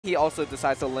he also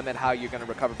decides to limit how you're going to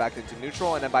recover back into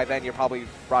neutral, and then by then you're probably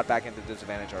brought back into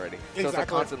disadvantage already. So it's a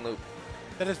constant loop.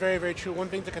 That is very, very true. One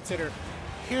thing to consider.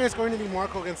 Here is going to be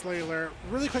Marco against Larry Lurr.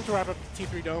 Really quick to wrap up the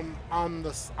T3 Dome on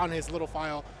his little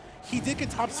file. He did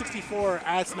get top 64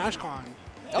 at SmashCon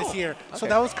this year. Okay. So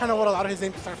that was kind of what allowed his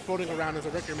name to start floating around as a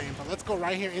Richter main. But let's go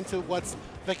right here into what's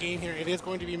the game here. It is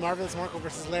going to be Marvelous Marco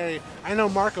versus Larry. I know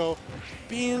Marco,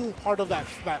 being part of that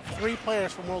 3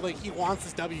 players from World League, he wants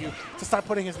this W to start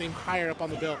putting his name higher up on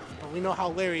the bill. But we know how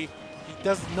Larry, he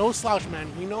does no slouch,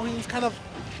 man. We know he's kind of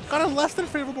gotten less than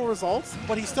favorable results,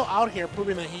 but he's still out here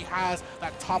proving that he has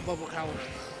that top level caliber.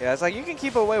 Yeah, it's like you can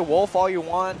keep away Wolf all you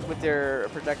want with your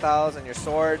projectiles and your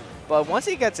sword, but once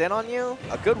he gets in on you,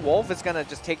 a good Wolf is going to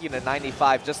just take you to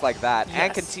 95 just like that,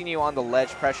 and continue on the ledge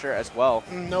pressure as well.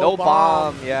 No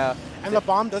bomb, yeah. And the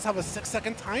bomb does have a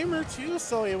 6-second timer too,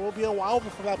 so it will be a while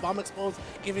before that bomb explodes,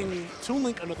 giving Toon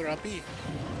Link another up B.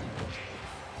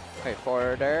 Okay,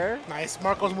 forwarder. Nice.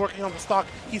 Marco's working on the stock.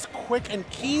 He's quick and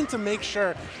keen to make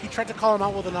sure. He tried to call him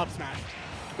out with an up smash.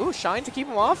 Ooh, Shine to keep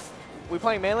him off. We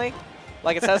playing melee,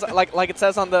 like it says, like it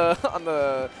says on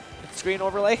the screen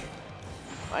overlay.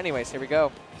 Anyways, here we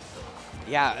go.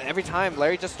 Yeah, every time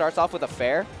Larry just starts off with a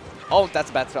fair. Oh, that's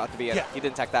a bad spot to be in. Yeah. He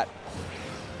didn't tech that.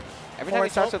 Every time he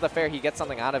starts with a fair, he gets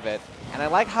something out of it. And I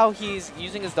like how he's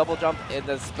using his double jump in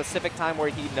the specific time where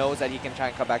he knows that he can try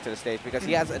and come back to the stage, because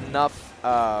he has enough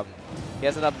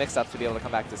mix-ups to be able to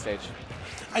come back to the stage.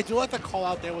 I do like the call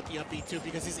out there with the up B too,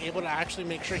 because he's able to actually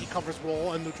make sure he covers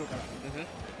roll and neutral cover.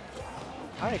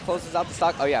 All right, closes out the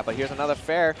stock. Oh yeah, but here's another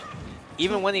fair.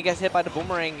 Even when he gets hit by the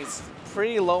boomerang, he's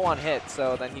pretty low on hit,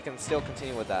 so then he can still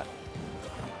continue with that.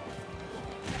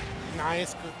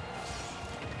 Nice.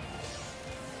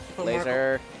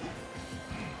 Laser.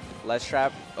 Ledge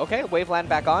trap. Okay, wave land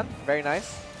back on. Very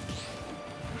nice.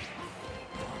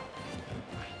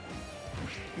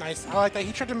 Nice. I like that.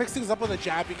 He tried to mix things up with a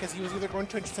jab because he was either going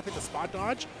to anticipate the spot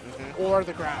dodge or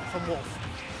the grab from Wolf.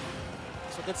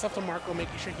 So good stuff to Marco,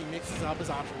 making sure he mixes up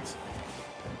his options.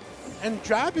 And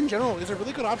jab in general is a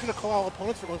really good option to call out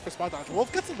opponents for going for spot dodge.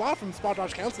 Wolf gets a lot from spot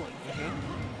dodge canceling.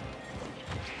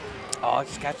 Oh,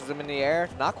 just catches him in the air.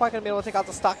 Not quite going to be able to take out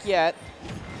the stock yet.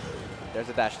 There's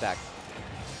a dash attack.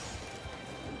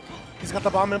 He's got the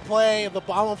bomb in play. The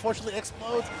bomb unfortunately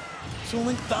explodes. Toon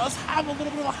Link does have a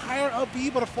little bit of a higher up B,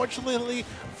 but unfortunately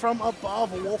from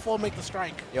above, Wolf will make the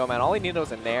strike. Yo, man, all he needed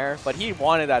was a nair, but he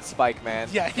wanted that spike, man.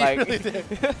 Yeah, he really did.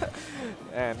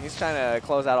 And he's trying to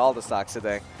close out all the stocks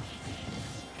today.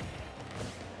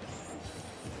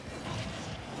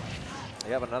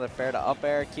 You have another fair to up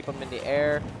air, keep him in the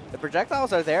air. The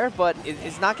projectiles are there, but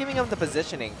it's not giving him the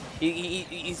positioning.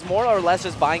 He's more or less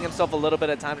just buying himself a little bit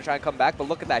of time to try and come back, but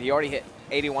look at that. He already hit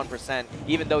 81%,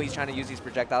 even though he's trying to use these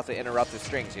projectiles to interrupt his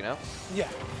strings, you know? Yeah.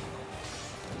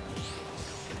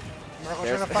 Marco's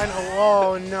trying to find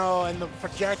oh no, and the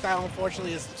projectile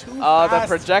unfortunately is too fast.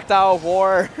 The projectile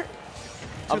war.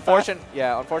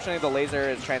 Unfortunately, the laser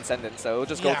is transcendent, so it'll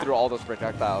just go through all those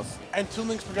projectiles. And Toon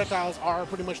Link's projectiles are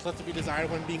pretty much left to be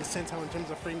desired when being sent out in terms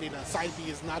of frame data. Side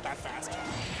B is not that fast.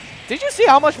 Did you see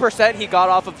how much % he got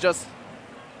off of just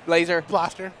laser?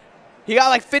 Blaster. He got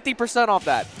like 50% off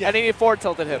that, and he forward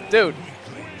tilted him. Dude,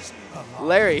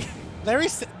 Larry's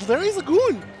a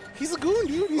goon. He's a goon,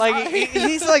 dude. He's like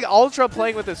he's like ultra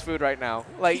playing with his food right now.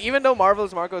 Like even though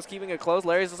Marvelous Marco is keeping it close,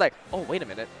 Larry's just like, oh wait a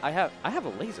minute, I have a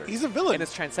laser. He's a villain, and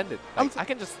it's transcendent. Like, I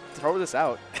can just throw this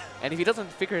out, and if he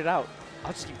doesn't figure it out,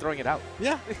 I'll just keep throwing it out.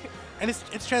 Yeah, and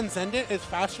it's transcendent. It's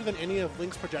faster than any of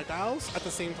Link's projectiles at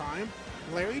the same time.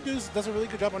 Larry does a really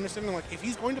good job understanding, like, if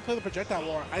he's going to play the projectile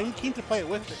war, I'm keen to play it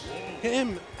with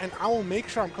him, and I will make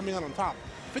sure I'm coming out on top.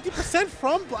 50%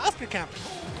 from Blaster Camp.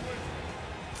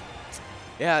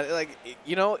 Yeah, like,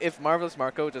 you know, if Marvelous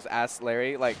Marco just asked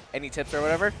Larry, like, any tips or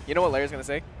whatever, you know what Larry's going to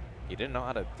say? He didn't know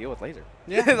how to deal with laser.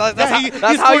 Yeah,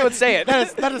 that's how he would say it.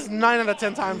 That is 9 out of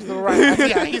 10 times the right answer.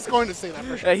 Yeah, he's going to say that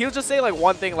for sure. Yeah, he'll just say, like,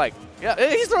 one thing, like, yeah,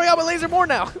 he's throwing out my laser more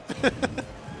now.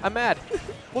 I'm mad.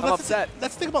 Well, I'm upset.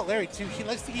 That's the thing about Larry, too. He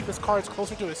likes to keep his cards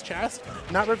closer to his chest,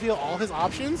 not reveal all his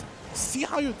options, see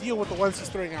how you deal with the ones he's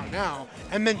throwing out now,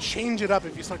 and then change it up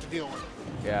if you start to deal with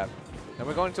it. Yeah. And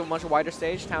we're going to a much wider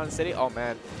stage, Town and City. Oh,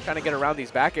 man. Trying to get around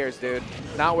these back airs, dude.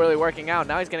 Not really working out.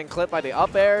 Now he's getting clipped by the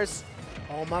up airs.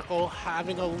 Oh, Marco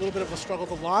having a little bit of a struggle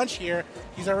to launch here.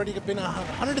 He's already been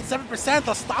 107%.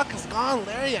 The stock is gone.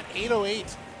 Larry at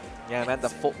 808. Yeah, man.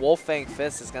 The Wolf Fang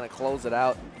Fist is going to close it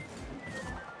out.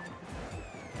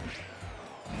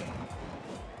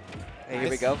 Hey, here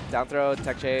we go. Down throw,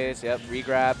 tech chase. Yep,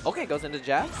 re-grab. Okay, goes into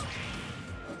jabs.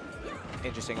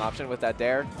 Interesting option with that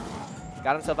dare.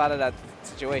 Got himself out of that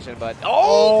situation, but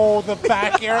oh, the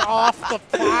back air off the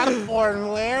platform,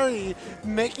 Larry,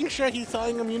 making sure he's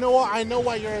telling him, you know what, I know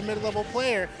why you're a mid-level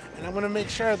player, and I'm going to make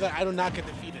sure that I do not get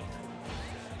defeated.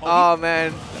 Oh,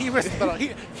 man. He risked it all.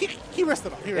 He risked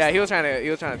it all. He was trying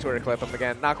to Twitter clip him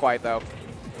again. Not quite though.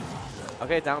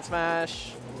 Okay, down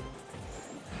smash.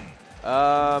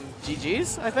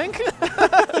 GG's, I think.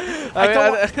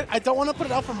 I don't want to put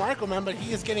it out for Marco, man, but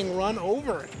he is getting run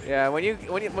over. Yeah,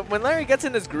 when Larry gets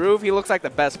in his groove, he looks like the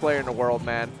best player in the world,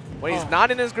 man. When he's not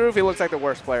in his groove, he looks like the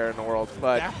worst player in the world.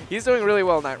 But he's doing really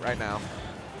well right now.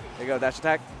 There you go, dash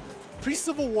attack.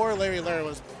 Pre-Civil War, Larry Lurr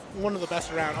was one of the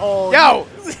best around. Oh, yo!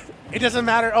 It doesn't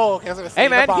matter. Oh, okay. I was gonna say hey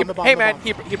man, the bomb.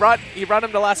 He brought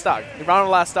him to last stock. He brought him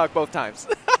to last stock both times.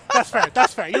 That's fair.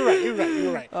 That's fair. You're right. You're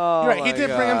right. Oh, You're right. He did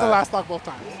bring him to last stock both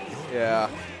times. Yeah.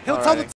 He'll tell the